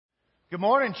Good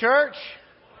morning, church.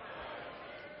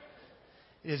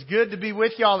 It is good to be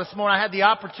with y'all this morning. I had the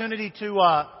opportunity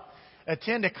to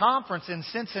attend a conference in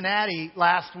Cincinnati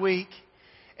last week,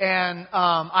 and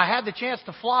I had the chance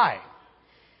to fly.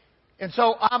 And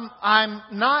so I'm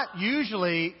not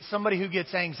usually somebody who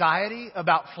gets anxiety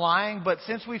about flying, but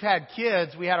since we've had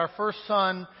kids, we had our first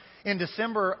son in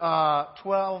December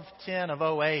 12/10 of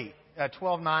 08,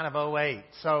 12/9 of 08.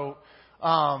 So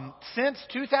since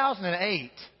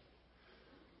 2008,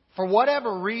 for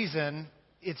whatever reason,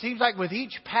 it seems like with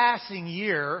each passing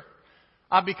year,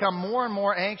 I've become more and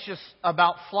more anxious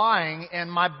about flying.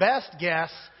 And my best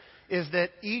guess is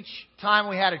that each time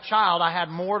we had a child, I had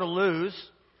more to lose.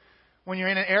 When you're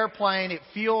in an airplane, it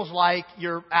feels like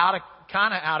you're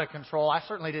kind of out of control. I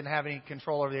certainly didn't have any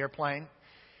control over the airplane.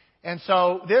 And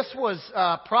so this was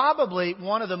probably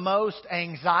one of the most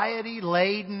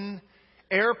anxiety-laden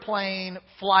airplane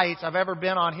flights I've ever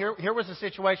been on. Here was the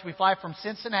situation. We fly from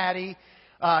Cincinnati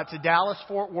to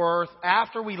Dallas-Fort Worth.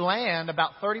 After we land,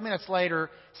 about 30 minutes later,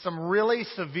 some really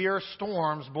severe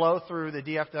storms blow through the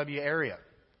DFW area.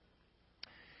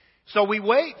 So we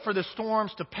wait for the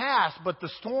storms to pass, but the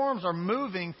storms are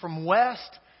moving from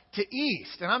west to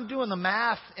east. And I'm doing the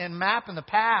math and mapping the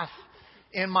path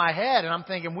in my head, and I'm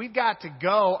thinking we've got to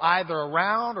go either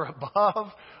around or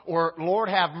above or, Lord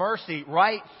have mercy,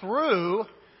 right through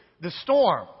the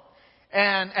storm.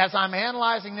 And as I'm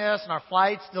analyzing this and our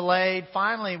flight's delayed,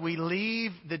 finally we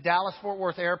leave the Dallas-Fort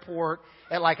Worth airport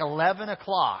at like 11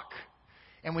 o'clock.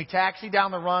 And we taxi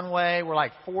down the runway. We're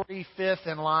like 45th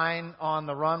in line on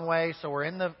the runway, so we're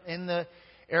in the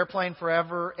airplane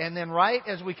forever. And then right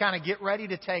as we kind of get ready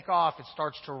to take off, it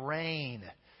starts to rain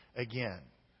again.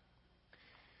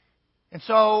 And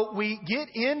so we get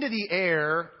into the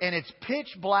air, and it's pitch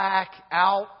black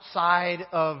outside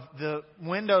of the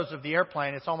windows of the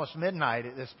airplane. It's almost midnight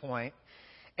at this point.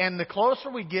 And the closer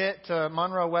we get to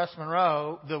Monroe, West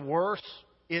Monroe, the worse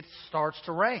it starts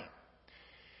to rain.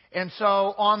 And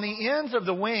so on the ends of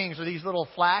the wings are these little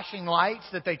flashing lights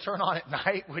that they turn on at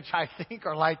night, which I think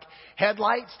are like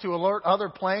headlights to alert other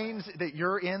planes that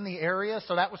you're in the area.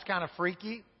 So that was kind of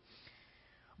freaky.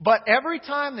 But every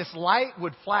time this light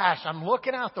would flash, I'm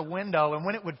looking out the window, and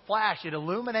when it would flash, it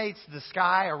illuminates the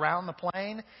sky around the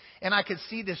plane, and I could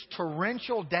see this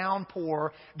torrential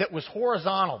downpour that was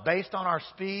horizontal based on our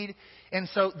speed. And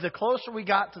so the closer we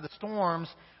got to the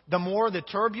storms, the more the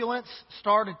turbulence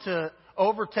started to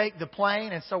overtake the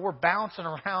plane, and so we're bouncing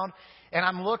around, and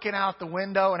I'm looking out the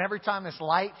window, and every time this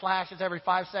light flashes, every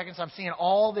 5 seconds, I'm seeing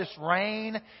all this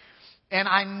rain, and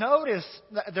I notice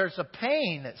that there's a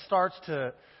pain that starts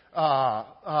to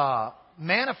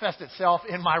manifest itself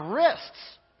in my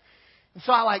wrists. And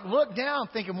so I look down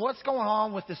thinking, what's going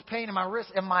on with this pain in my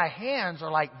wrist? And my hands are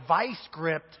like vice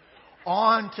gripped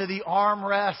onto the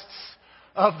armrests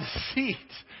of the seat.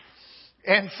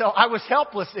 And so I was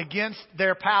helpless against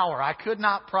their power. I could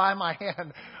not pry my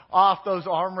hand off those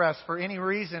armrests for any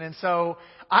reason. And so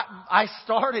I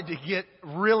started to get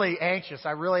really anxious.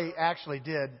 I really actually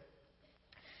did.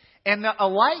 And a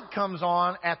light comes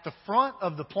on at the front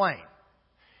of the plane.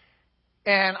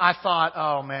 And I thought,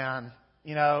 oh man,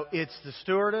 it's the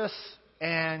stewardess,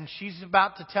 and she's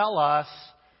about to tell us,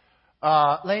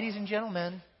 ladies and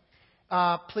gentlemen,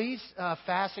 please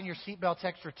fasten your seatbelts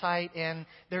extra tight. And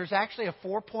there's actually a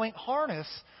 4-point harness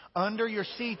under your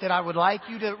seat that I would like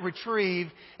you to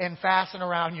retrieve and fasten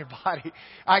around your body.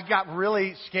 I got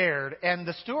really scared. And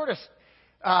the stewardess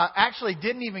actually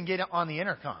didn't even get on the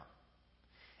intercom.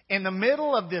 In the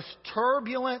middle of this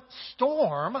turbulent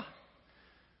storm,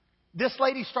 this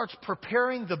lady starts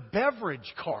preparing the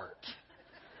beverage cart.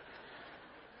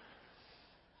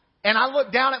 And I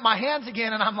look down at my hands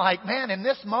again, and I'm like, man, in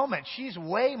this moment, she's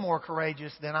way more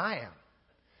courageous than I am.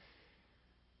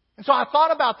 And so I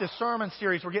thought about this sermon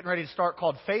series we're getting ready to start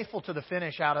called Faithful to the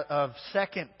Finish out of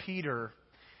 2 Peter.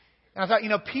 And I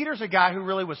thought, Peter's a guy who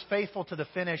really was faithful to the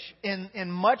finish in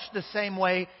much the same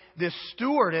way this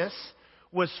stewardess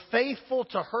was faithful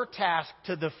to her task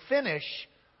to the finish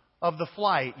of the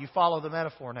flight. You follow the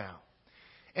metaphor now.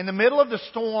 In the middle of the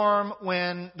storm,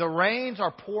 when the rains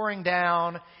are pouring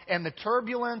down and the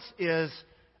turbulence is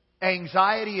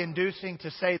anxiety-inducing,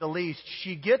 to say the least,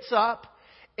 she gets up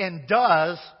and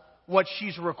does what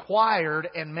she's required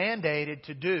and mandated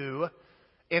to do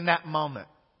in that moment.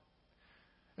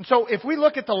 And so if we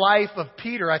look at the life of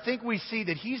Peter, I think we see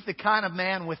that he's the kind of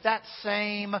man with that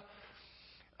same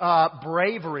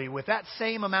bravery, with that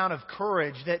same amount of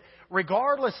courage, that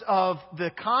regardless of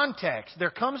the context, there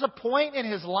comes a point in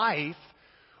his life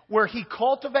where he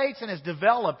cultivates and has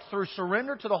developed through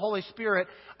surrender to the Holy Spirit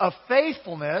a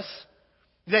faithfulness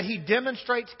that he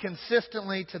demonstrates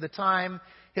consistently to the time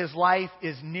his life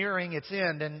is nearing its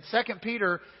end. And 2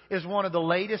 Peter is one of the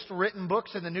latest written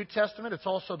books in the New Testament. It's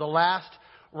also the last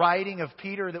writing of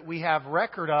Peter that we have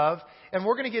record of. And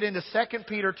we're going to get into 2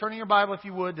 Peter. Turning your Bible, if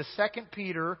you would, to 2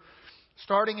 Peter,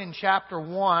 starting in chapter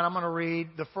 1. I'm going to read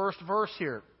the first verse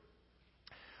here.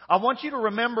 I want you to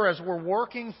remember as we're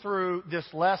working through this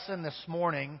lesson this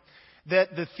morning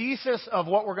that the thesis of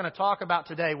what we're going to talk about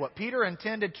today, what Peter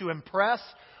intended to impress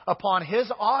upon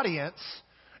his audience,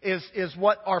 is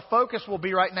what our focus will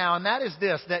be right now. And that is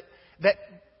this, that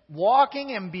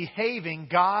walking and behaving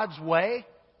God's way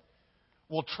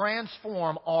will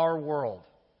transform our world.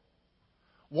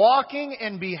 Walking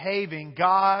and behaving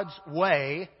God's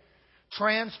way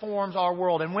transforms our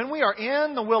world. And when we are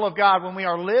in the will of God, when we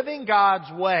are living God's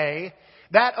way,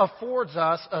 that affords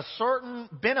us a certain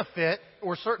benefit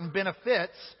or certain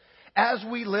benefits as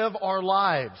we live our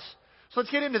lives. So let's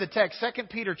get into the text. 2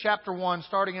 Peter chapter 1,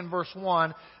 starting in verse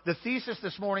 1. The thesis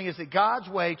this morning is that God's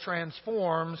way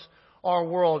transforms our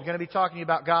world. We're going to be talking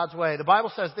about God's way. The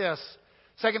Bible says this,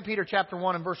 2 Peter chapter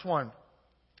 1 and verse 1.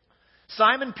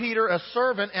 Simon Peter, a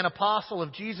servant and apostle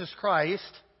of Jesus Christ,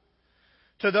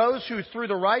 to those who through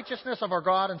the righteousness of our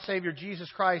God and Savior Jesus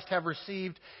Christ have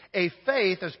received a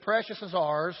faith as precious as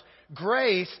ours,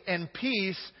 grace and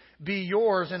peace be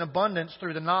yours in abundance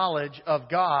through the knowledge of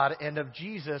God and of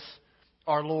Jesus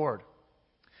our Lord.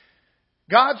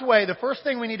 God's way, the first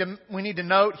thing we need to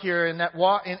note here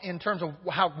in terms of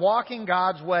how walking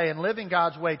God's way and living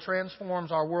God's way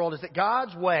transforms our world is that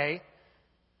God's way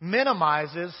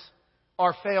minimizes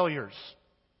our failures.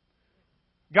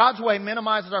 God's way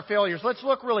minimizes our failures. Let's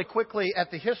look really quickly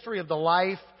at the history of the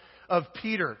life of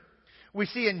Peter. We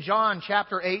see in John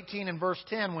chapter 18 and verse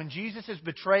 10, when Jesus is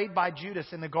betrayed by Judas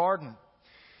in the garden,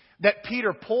 that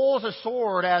Peter pulls a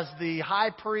sword as the high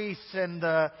priests and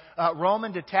the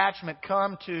Roman detachment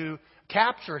come to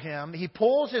capture him. He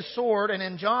pulls his sword, and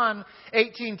in John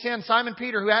 18:10, Simon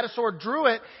Peter, who had a sword, drew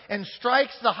it and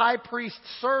strikes the high priest's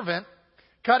servant,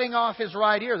 cutting off his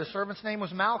right ear. The servant's name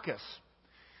was Malchus.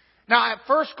 Now, at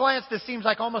first glance, this seems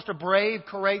like almost a brave,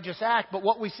 courageous act, but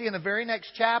what we see in the very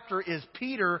next chapter is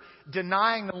Peter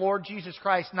denying the Lord Jesus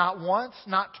Christ not once,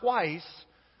 not twice,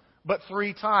 but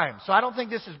 3 times. So I don't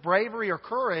think this is bravery or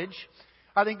courage.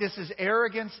 I think this is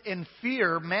arrogance and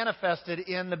fear manifested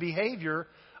in the behavior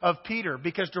of Peter,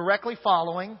 because directly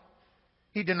following,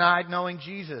 he denied knowing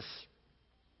Jesus.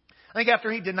 I think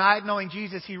after he denied knowing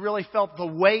Jesus, he really felt the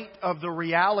weight of the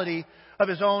reality of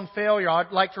his own failure.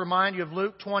 I'd like to remind you of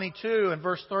Luke 22 and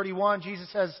verse 31.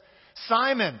 Jesus says,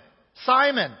 Simon,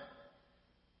 Simon,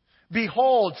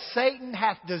 behold, Satan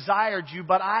hath desired you,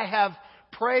 but I have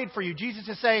prayed for you. Jesus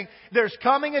is saying, there's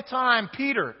coming a time,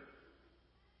 Peter,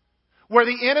 where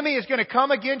the enemy is going to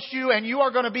come against you and you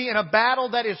are going to be in a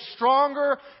battle that is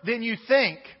stronger than you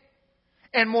think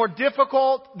and more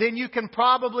difficult than you can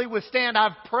probably withstand.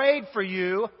 I've prayed for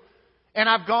you and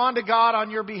I've gone to God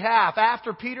on your behalf.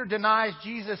 After Peter denies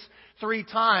Jesus 3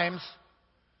 times,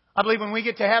 I believe when we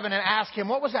get to heaven and ask him,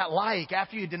 what was that like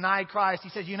after you denied Christ? He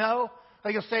says, I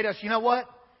think he'll say to us, you know what?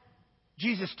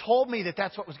 Jesus told me that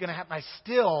that's what was going to happen. I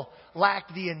still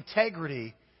lacked the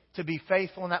integrity to be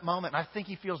faithful in that moment. And I think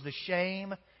he feels the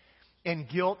shame and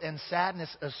guilt and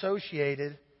sadness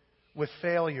associated with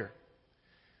failure.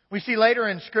 We see later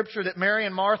in Scripture that Mary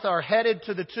and Martha are headed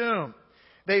to the tomb.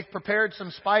 They've prepared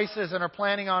some spices and are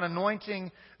planning on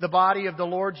anointing the body of the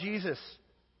Lord Jesus.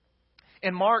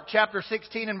 In Mark chapter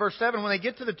 16 and verse 7, when they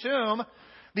get to the tomb,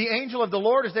 the angel of the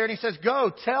Lord is there and he says,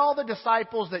 go, tell the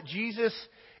disciples that Jesus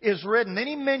is risen. Then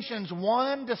he mentions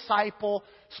one disciple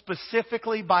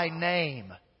specifically by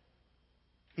name.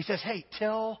 He says, hey,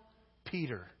 tell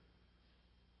Peter.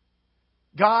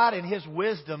 God in His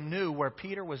wisdom knew where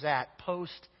Peter was at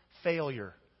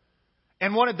post-failure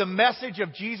and wanted the message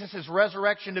of Jesus'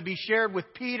 resurrection to be shared with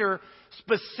Peter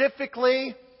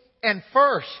specifically and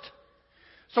first.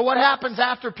 So what happens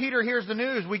after Peter hears the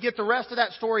news? We get the rest of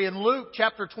that story in Luke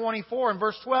chapter 24 and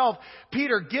verse 12.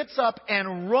 Peter gets up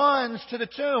and runs to the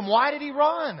tomb. Why did he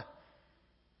run?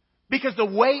 Because the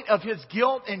weight of his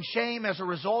guilt and shame as a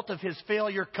result of his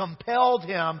failure compelled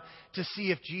him to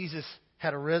see if Jesus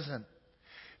had arisen.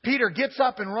 Peter gets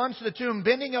up and runs to the tomb.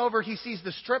 Bending over, he sees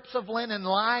the strips of linen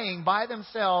lying by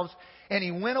themselves, and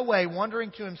he went away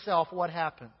wondering to himself what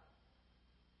happened.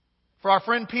 For our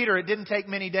friend Peter, it didn't take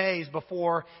many days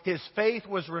before his faith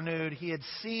was renewed. He had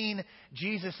seen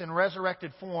Jesus in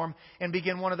resurrected form and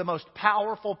began one of the most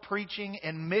powerful preaching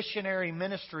and missionary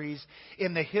ministries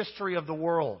in the history of the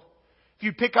world. If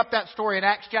you pick up that story in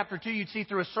Acts chapter 2, you'd see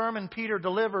through a sermon Peter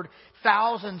delivered,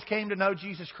 thousands came to know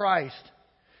Jesus Christ.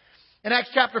 In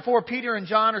Acts chapter 4, Peter and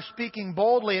John are speaking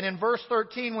boldly. And in verse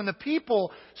 13, when the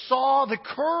people saw the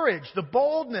courage, the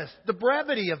boldness, the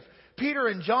brevity of Peter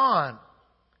and John,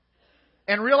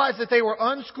 and realized that they were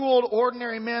unschooled,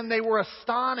 ordinary men, they were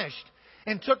astonished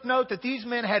and took note that these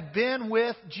men had been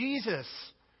with Jesus.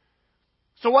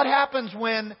 So what happens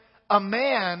when a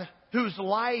man whose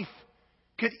life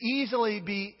could easily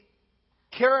be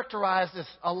characterized as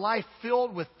a life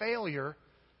filled with failure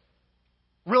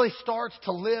really starts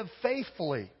to live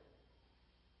faithfully?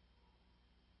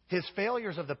 His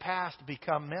failures of the past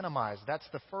become minimized. That's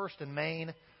the first and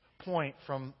main point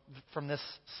from this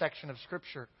section of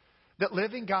Scripture. That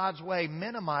living God's way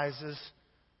minimizes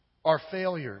our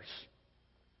failures.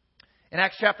 In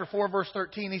Acts chapter 4, verse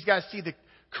 13, these guys see the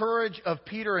courage of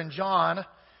Peter and John, and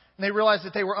they realize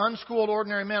that they were unschooled,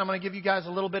 ordinary men. I'm going to give you guys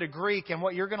a little bit of Greek, and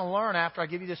what you're going to learn after I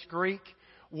give you this Greek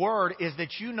word is that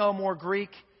you know more Greek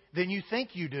than you think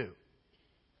you do.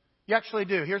 You actually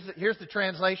do. Here's the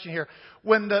translation here.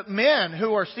 When the men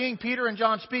who are seeing Peter and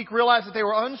John speak realize that they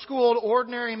were unschooled,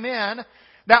 ordinary men,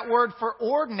 that word for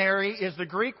ordinary is the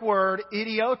Greek word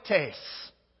idiotes.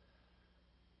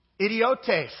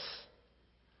 Idiotes.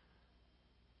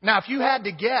 Now, if you had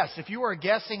to guess, if you were a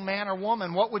guessing man or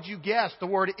woman, what would you guess? The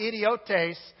word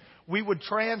idiotes we would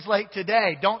translate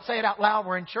today. Don't say it out loud,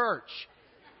 we're in church.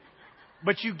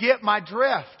 But you get my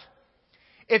drift.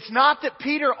 It's not that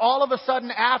Peter all of a sudden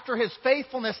after his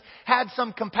faithfulness had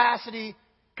some capacity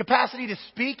to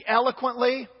speak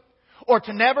eloquently or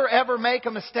to never ever make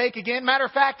a mistake again. Matter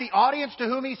of fact, the audience to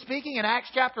whom he's speaking in Acts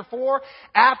chapter 4,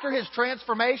 after his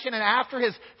transformation and after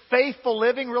his faithful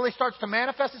living really starts to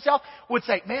manifest itself, would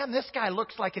say, man, this guy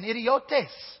looks like an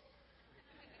idiotes.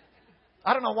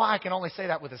 I don't know why I can only say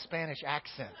that with a Spanish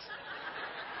accent.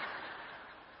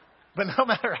 But no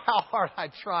matter how hard I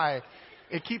try,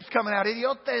 it keeps coming out.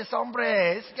 Idiotes,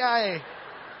 hombre. This guy's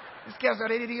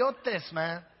got idiotes,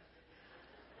 man.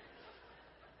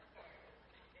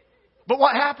 But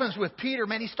what happens with Peter,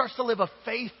 man, he starts to live a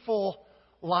faithful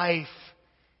life.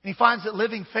 And he finds that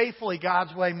living faithfully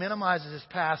God's way minimizes his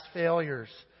past failures.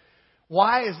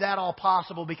 Why is that all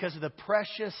possible? Because of the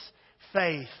precious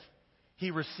faith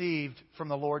he received from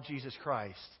the Lord Jesus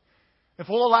Christ. If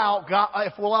we'll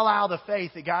allow the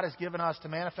faith that God has given us to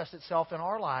manifest itself in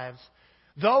our lives,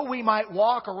 though we might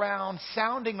walk around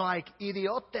sounding like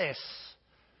idiotes,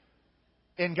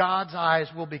 in God's eyes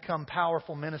we'll become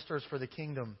powerful ministers for the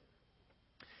kingdom.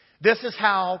 This is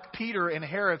how Peter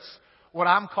inherits what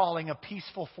I'm calling a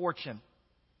peaceful fortune.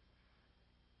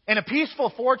 And a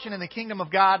peaceful fortune in the kingdom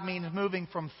of God means moving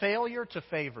from failure to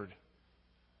favored.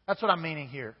 That's what I'm meaning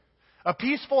here. A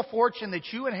peaceful fortune that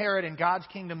you inherit in God's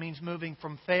kingdom means moving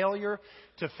from failure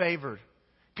to favored.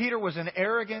 Peter was an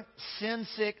arrogant,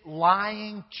 sin-sick,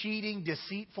 lying, cheating,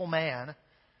 deceitful man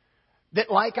that,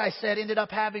 like I said, ended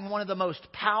up having one of the most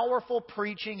powerful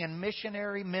preaching and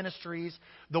missionary ministries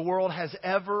the world has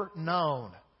ever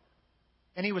known.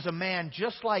 And he was a man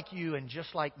just like you and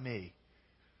just like me.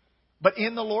 But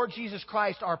in the Lord Jesus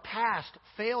Christ, our past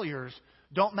failures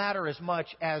don't matter as much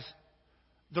as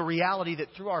the reality that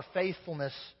through our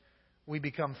faithfulness, we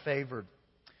become favored.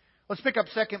 Let's pick up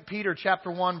 2 Peter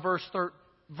chapter 1, verse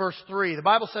 3. The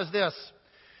Bible says this.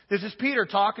 This is Peter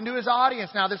talking to his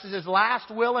audience now. This is his last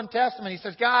will and testament. He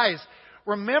says, guys,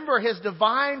 remember His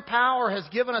divine power has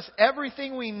given us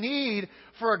everything we need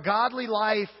for a godly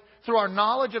life through our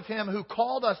knowledge of Him who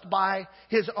called us by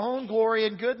His own glory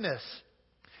and goodness.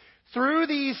 Through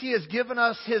these He has given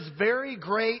us His very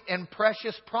great and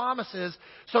precious promises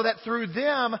so that through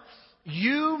them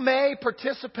you may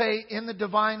participate in the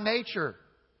divine nature,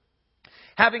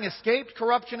 having escaped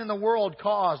corruption in the world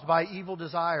caused by evil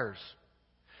desires.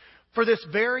 For this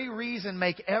very reason,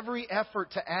 make every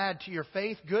effort to add to your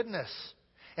faith goodness,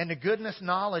 and to goodness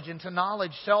knowledge, and to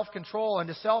knowledge self-control, and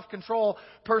to self-control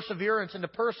perseverance, and to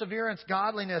perseverance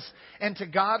godliness, and to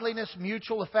godliness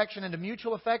mutual affection, and to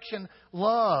mutual affection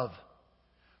love.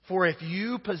 For if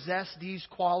you possess these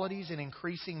qualities in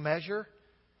increasing measure,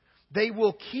 they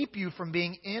will keep you from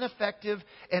being ineffective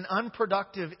and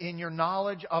unproductive in your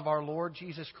knowledge of our Lord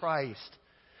Jesus Christ.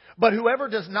 But whoever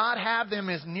does not have them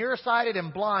is nearsighted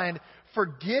and blind,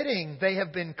 forgetting they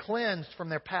have been cleansed from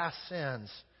their past sins.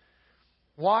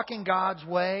 Walking God's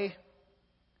way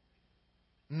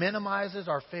minimizes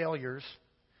our failures.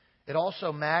 It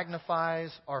also magnifies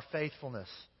our faithfulness.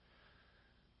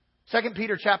 2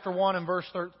 Peter chapter 1 and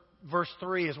verse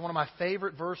 3 is one of my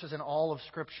favorite verses in all of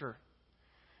Scripture.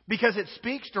 Because it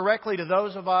speaks directly to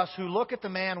those of us who look at the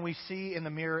man we see in the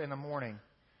mirror in the morning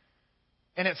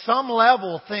and at some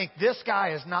level think, this guy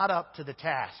is not up to the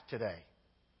task today.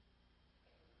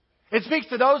 It speaks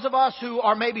to those of us who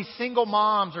are maybe single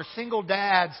moms or single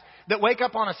dads that wake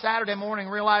up on a Saturday morning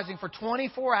realizing for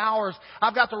 24 hours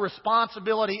I've got the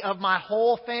responsibility of my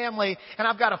whole family and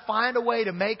I've got to find a way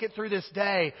to make it through this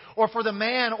day. Or for the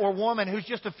man or woman who's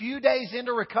just a few days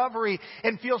into recovery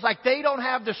and feels like they don't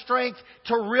have the strength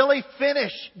to really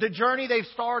finish the journey they've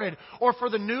started. Or for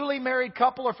the newly married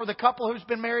couple or for the couple who's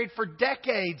been married for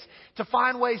decades to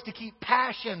find ways to keep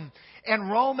passion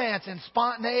and romance and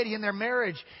spontaneity in their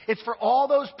marriage. It's for all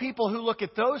those people who look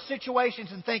at those situations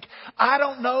and think, I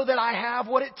don't know that I have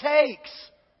what it takes.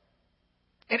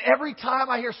 And every time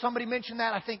I hear somebody mention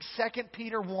that, I think 2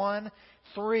 Peter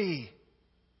 1:3.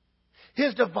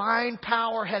 His divine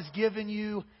power has given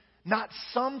you not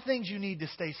some things you need to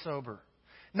stay sober,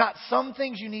 not some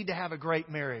things you need to have a great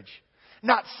marriage,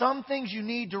 not some things you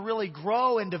need to really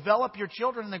grow and develop your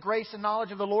children in the grace and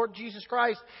knowledge of the Lord Jesus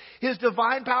Christ. His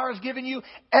divine power has given you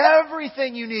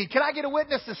everything you need. Can I get a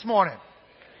witness this morning?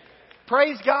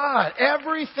 Praise God.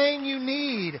 Everything you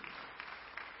need,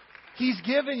 He's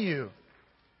given you.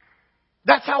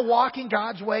 That's how walking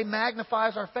God's way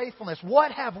magnifies our faithfulness.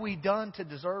 What have we done to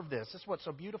deserve this? This is what's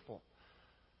so beautiful.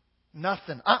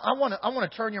 Nothing. I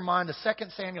want to turn your mind to 2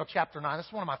 Samuel chapter 9. This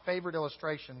is one of my favorite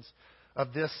illustrations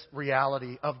of this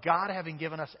reality of God having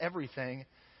given us everything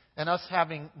and us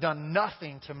having done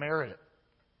nothing to merit it.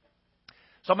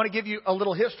 So I'm going to give you a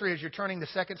little history as you're turning to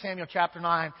 2 Samuel chapter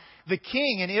 9. The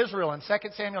king in Israel in 2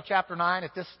 Samuel chapter 9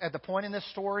 at the point in this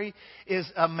story is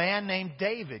a man named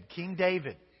David, King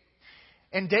David.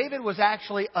 And David was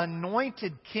actually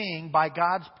anointed king by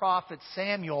God's prophet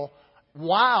Samuel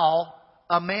while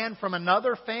a man from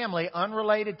another family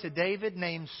unrelated to David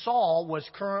named Saul was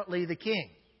currently the king.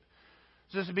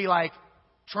 So this would be like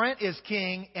Trent is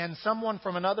king and someone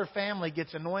from another family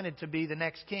gets anointed to be the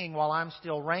next king while I'm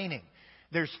still reigning.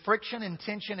 There's friction and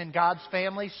tension in God's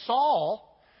family.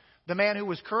 Saul, the man who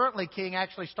was currently king,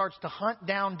 actually starts to hunt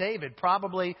down David.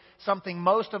 Probably something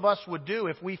most of us would do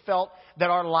if we felt that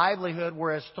our livelihood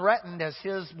were as threatened as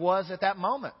his was at that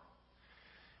moment.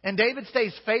 And David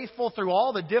stays faithful through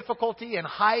all the difficulty and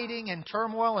hiding and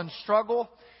turmoil and struggle.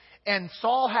 And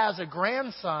Saul has a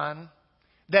grandson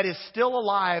that is still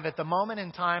alive at the moment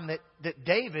in time that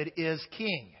David is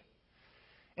king.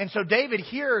 And so David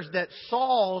hears that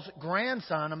Saul's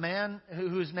grandson, a man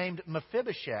who's named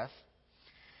Mephibosheth,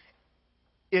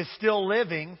 is still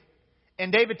living.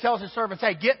 And David tells his servants,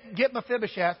 hey, get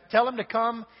Mephibosheth. Tell him to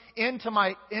come into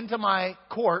my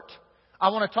court. I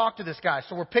want to talk to this guy.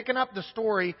 So we're picking up the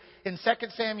story in 2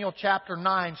 Samuel chapter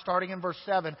 9, starting in verse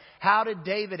 7. How did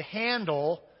David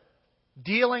handle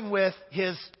dealing with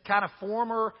his kind of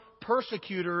former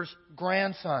persecutor's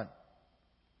grandson?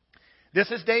 This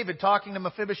is David talking to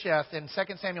Mephibosheth in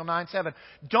 2 Samuel 9:7.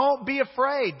 Don't be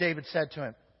afraid, David said to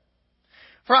him.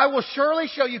 For I will surely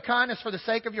show you kindness for the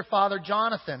sake of your father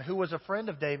Jonathan, who was a friend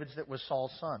of David's that was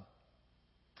Saul's son.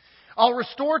 I'll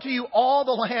restore to you all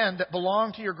the land that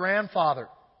belonged to your grandfather,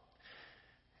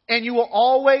 and you will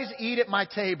always eat at my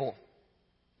table.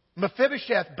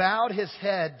 Mephibosheth bowed his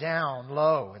head down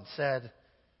low and said,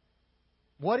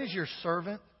 what is your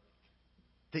servant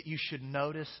that you should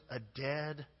notice a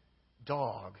dead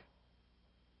dog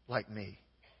like me?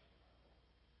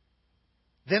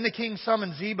 Then the king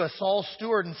summoned Ziba, Saul's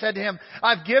steward, and said to him,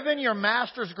 I've given your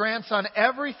master's grandson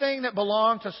everything that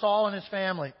belonged to Saul and his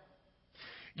family.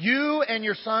 You and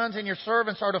your sons and your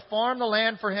servants are to farm the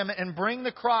land for him and bring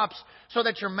the crops so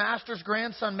that your master's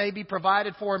grandson may be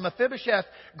provided for. And Mephibosheth,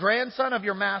 grandson of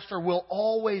your master, will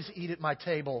always eat at my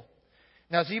table.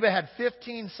 Now Ziba had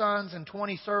 15 sons and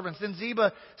 20 servants. Then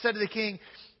Ziba said to the king,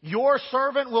 your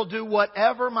servant will do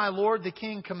whatever my lord the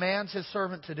king commands his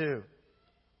servant to do.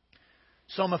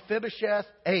 So Mephibosheth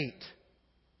ate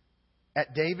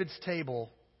at David's table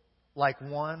like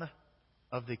one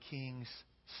of the king's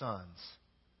sons.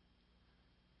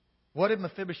 What did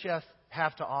Mephibosheth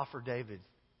have to offer David?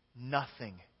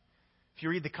 Nothing. If you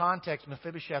read the context,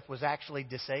 Mephibosheth was actually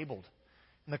disabled.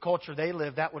 In the culture they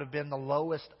lived, that would have been the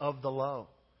lowest of the low.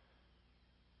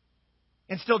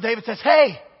 And still David says,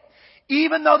 hey,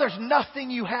 even though there's nothing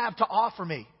you have to offer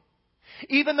me,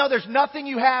 even though there's nothing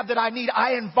you have that I need,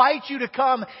 I invite you to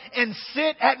come and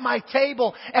sit at my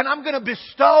table, and I'm going to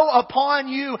bestow upon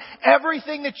you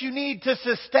everything that you need to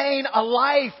sustain a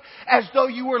life as though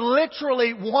you were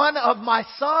literally one of my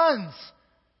sons.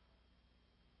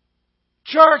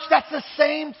 Church, that's the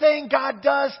same thing God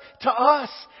does to us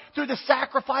through the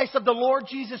sacrifice of the Lord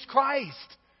Jesus Christ.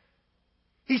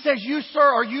 He says, you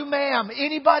sir or you ma'am,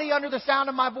 anybody under the sound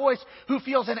of my voice who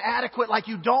feels inadequate, like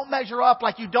you don't measure up,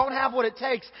 like you don't have what it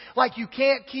takes, like you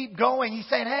can't keep going. He's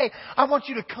saying, hey, I want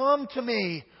you to come to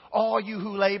me. all you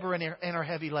who labor and are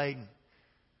heavy laden.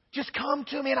 Just come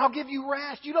to me and I'll give you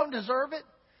rest. You don't deserve it.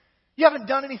 You haven't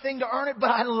done anything to earn it, but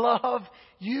I love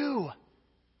you.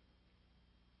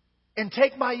 And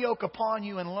take my yoke upon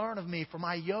you and learn of me, for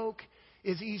my yoke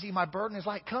is easy, my burden is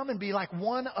light. Come and be like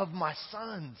one of my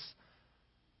sons.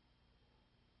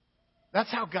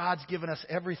 That's how God's given us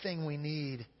everything we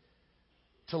need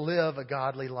to live a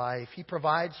godly life. He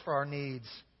provides for our needs.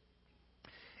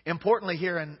 Importantly,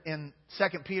 here in 2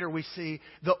 Peter, we see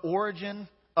the origin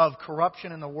of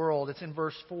corruption in the world. It's in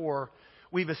verse 4.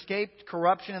 We've escaped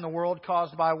corruption in the world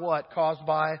caused by what? Caused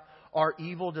by our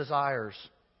evil desires.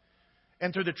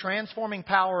 And through the transforming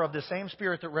power of the same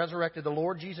Spirit that resurrected the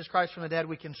Lord Jesus Christ from the dead,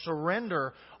 we can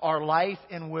surrender our life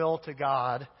and will to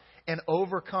God and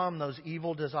overcome those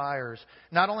evil desires.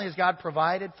 Not only has God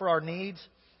provided for our needs,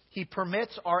 He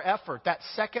permits our effort. That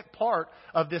second part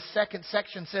of this second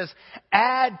section says,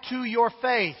 add to your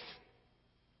faith.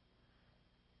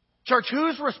 Church,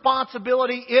 whose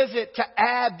responsibility is it to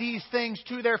add these things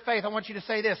to their faith? I want you to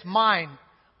say this, mine.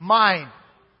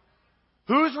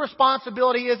 Whose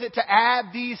responsibility is it to add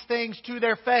these things to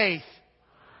their faith?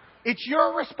 It's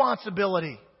your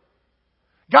responsibility.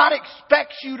 God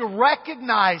expects you to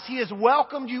recognize He has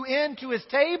welcomed you into His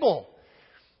table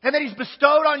and that He's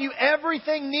bestowed on you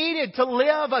everything needed to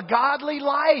live a godly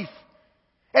life.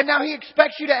 And now He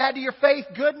expects you to add to your faith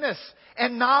goodness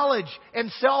and knowledge and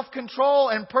self-control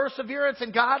and perseverance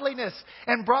and godliness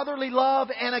and brotherly love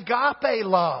and agape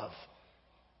love.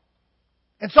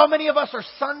 And so many of us are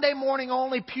Sunday morning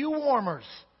only pew warmers.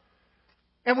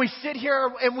 And we sit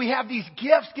here and we have these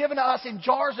gifts given to us in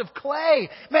jars of clay.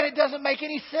 Man, it doesn't make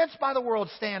any sense by the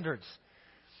world's standards.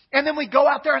 And then we go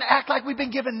out there and act like we've been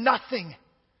given nothing.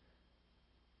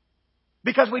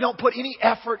 Because we don't put any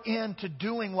effort into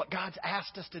doing what God's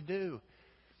asked us to do.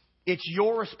 It's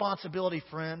your responsibility,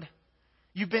 friend.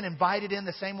 You've been invited in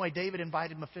the same way David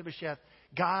invited Mephibosheth.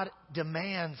 God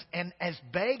demands and as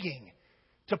begging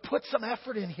to put some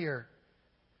effort in here.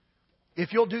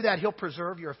 If you'll do that, He'll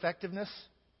preserve your effectiveness.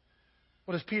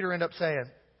 What does Peter end up saying?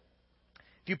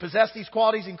 If you possess these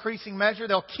qualities in increasing measure,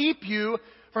 they'll keep you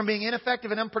from being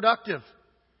ineffective and unproductive.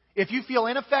 If you feel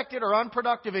ineffective or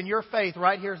unproductive in your faith,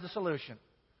 right here's the solution.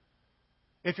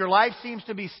 If your life seems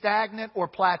to be stagnant or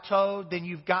plateaued, then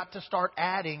you've got to start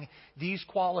adding these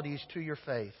qualities to your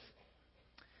faith.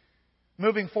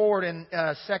 Moving forward in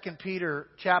 2 Peter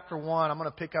chapter 1, I'm going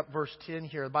to pick up verse 10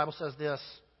 here. The Bible says this.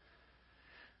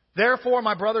 Therefore,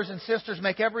 my brothers and sisters,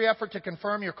 make every effort to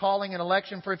confirm your calling and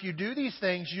election, for if you do these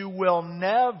things, you will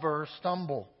never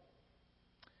stumble.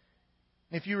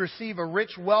 If you receive a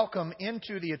rich welcome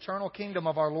into the eternal kingdom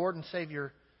of our Lord and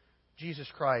Savior, Jesus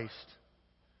Christ.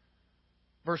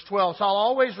 Verse 12, so I'll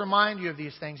always remind you of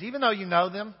these things, even though you know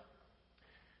them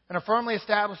and are firmly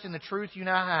established in the truth you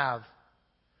now have.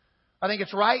 I think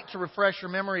it's right to refresh your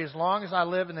memory as long as I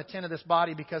live in the tent of this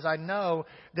body, because I know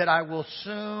that I will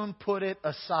soon put it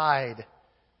aside,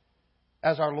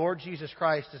 as our Lord Jesus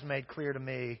Christ has made clear to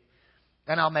me.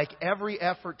 And I'll make every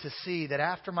effort to see that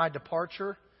after my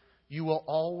departure, you will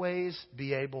always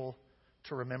be able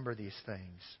to remember these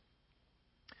things.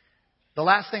 The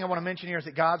last thing I want to mention here is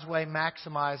that God's way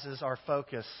maximizes our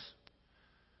focus.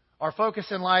 Our focus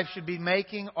in life should be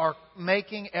making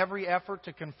every effort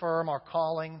to confirm our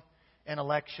calling and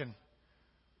election.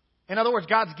 In other words,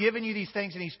 God's given you these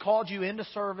things and He's called you into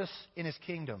service in His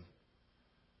kingdom.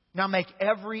 Now make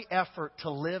every effort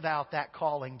to live out that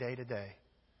calling day to day.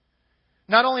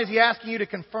 Not only is He asking you to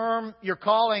confirm your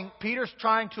calling, Peter's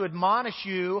trying to admonish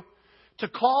you to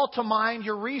call to mind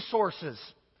your resources.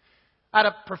 I had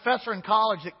a professor in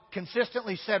college that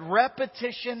consistently said,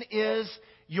 repetition is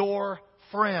your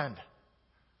friend.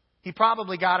 He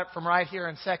probably got it from right here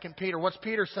in 2 Peter. What's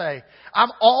Peter say?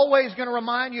 I'm always going to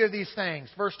remind you of these things.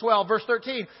 Verse 12, verse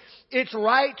 13. It's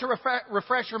right to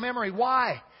refresh your memory.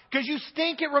 Why? Because you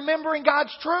stink at remembering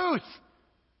God's truth.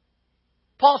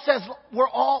 Paul says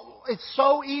it's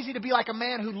so easy to be like a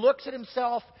man who looks at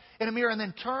himself in a mirror and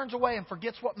then turns away and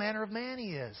forgets what manner of man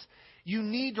he is. You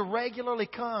need to regularly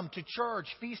come to church,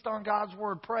 feast on God's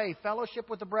Word, pray, fellowship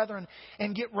with the brethren,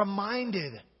 and get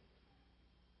reminded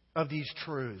of these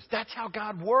truths. That's how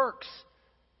God works.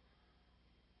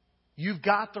 You've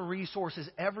got the resources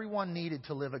everyone needed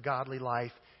to live a godly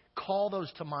life. Call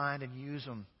those to mind and use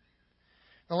them.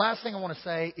 The last thing I want to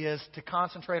say is to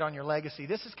concentrate on your legacy.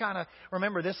 This is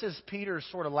remember, this is Peter's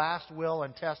sort of last will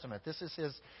and testament. This is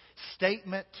his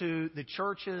statement to the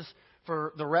churches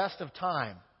for the rest of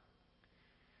time.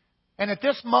 And at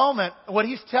this moment, what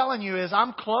he's telling you is,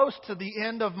 I'm close to the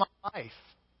end of my life.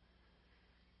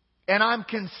 And I'm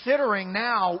considering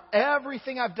now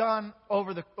everything I've done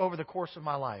over the course of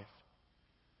my life.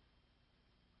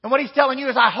 And what He's telling you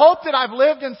is, I hope that I've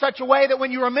lived in such a way that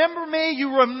when you remember me,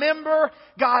 you remember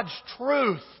God's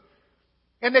truth.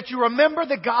 And that you remember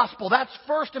the gospel. That's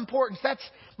first importance. That's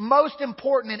most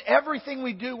important in everything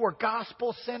we do. We're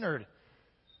gospel-centered.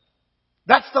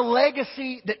 That's the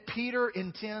legacy that Peter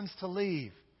intends to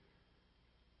leave.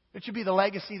 It should be the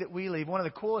legacy that we leave. One of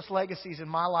the coolest legacies in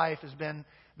my life has been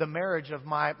the marriage of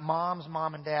my mom's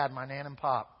mom and dad, my nan and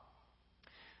pop.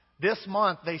 This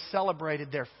month, they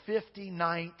celebrated their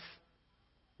 59th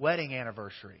wedding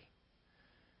anniversary.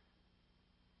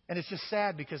 And it's just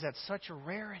sad because that's such a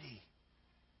rarity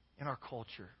in our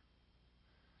culture.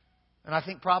 And I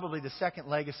think probably the second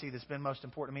legacy that's been most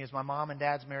important to me is my mom and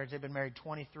dad's marriage. They've been married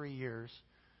 23 years.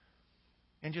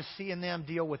 And just seeing them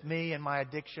deal with me and my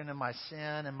addiction and my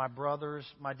sin and my brothers.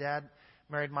 My dad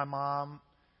married my mom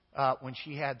when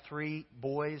she had 3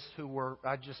 boys who were,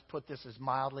 I just put this as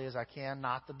mildly as I can,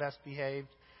 not the best behaved.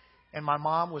 And my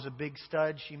mom was a big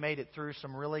stud. She made it through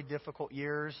some really difficult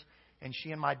years. And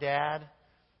she and my dad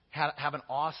have an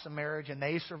awesome marriage, and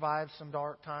they survived some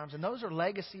dark times. And those are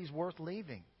legacies worth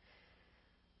leaving.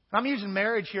 I'm using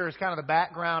marriage here as kind of the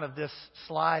background of this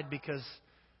slide because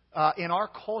in our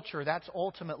culture, that's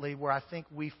ultimately where I think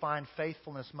we find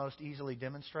faithfulness most easily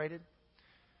demonstrated.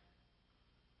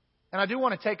 And I do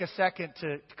want to take a second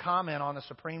to comment on the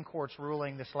Supreme Court's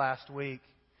ruling this last week.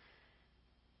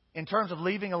 In terms of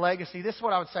leaving a legacy, this is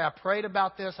what I would say. I prayed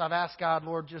about this. I've asked God,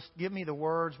 Lord, just give me the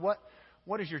words. What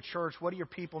does your church, what do your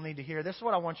people need to hear? This is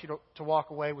what I want you to walk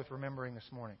away with remembering this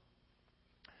morning.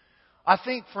 I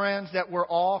think, friends, that we're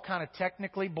all kind of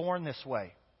technically born this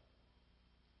way.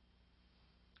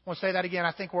 I want to say that again.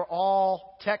 I think we're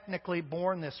all technically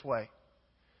born this way.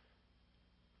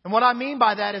 And what I mean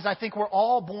by that is I think we're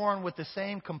all born with the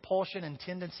same compulsion and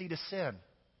tendency to sin.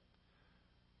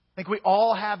 I think we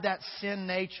all have that sin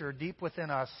nature deep within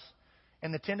us.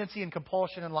 And the tendency and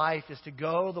compulsion in life is to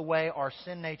go the way our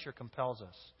sin nature compels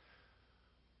us.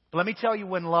 But let me tell you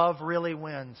when love really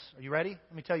wins. Are you ready?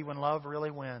 Let me tell you when love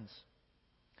really wins.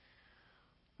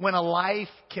 When a life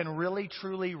can really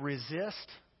truly resist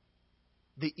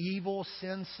the evil,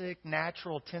 sin-sick,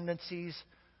 natural tendencies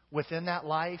within that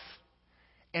life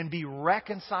and be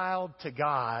reconciled to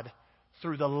God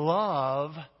through the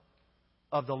love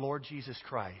of the Lord Jesus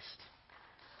Christ.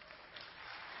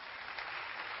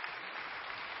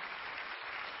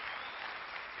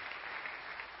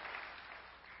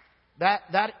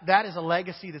 That is a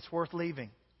legacy that's worth leaving.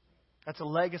 That's a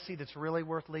legacy that's really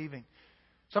worth leaving.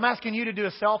 So I'm asking you to do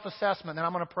a self-assessment, then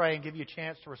I'm going to pray and give you a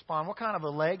chance to respond. What kind of a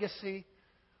legacy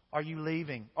are you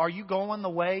leaving? Are you going the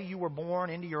way you were born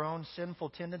into your own sinful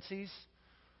tendencies?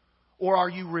 Or are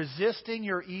you resisting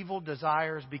your evil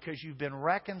desires because you've been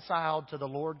reconciled to the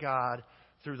Lord God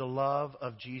through the love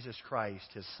of Jesus Christ,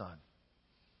 His Son?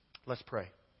 Let's pray.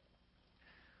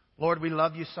 Lord, we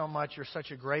love You so much. You're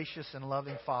such a gracious and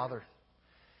loving Father.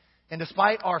 And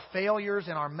despite our failures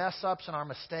and our mess-ups and our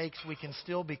mistakes, we can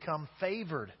still become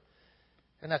favored.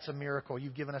 And that's a miracle.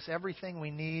 You've given us everything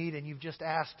we need, and You've just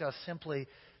asked us simply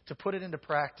to put it into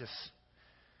practice.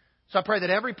 So I pray that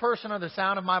every person under the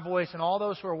sound of my voice and all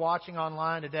those who are watching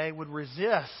online today would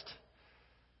resist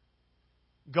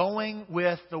going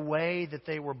with the way that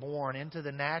they were born into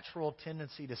the natural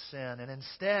tendency to sin, and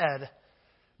instead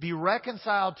be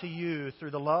reconciled to You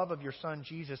through the love of Your Son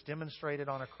Jesus demonstrated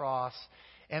on a cross,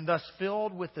 and thus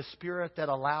filled with the Spirit that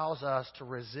allows us to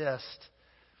resist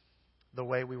the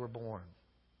way we were born.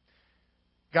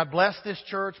 God bless this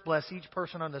church. Bless each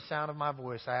person under the sound of my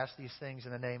voice. I ask these things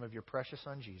in the name of Your precious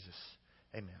Son, Jesus.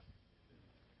 Amen.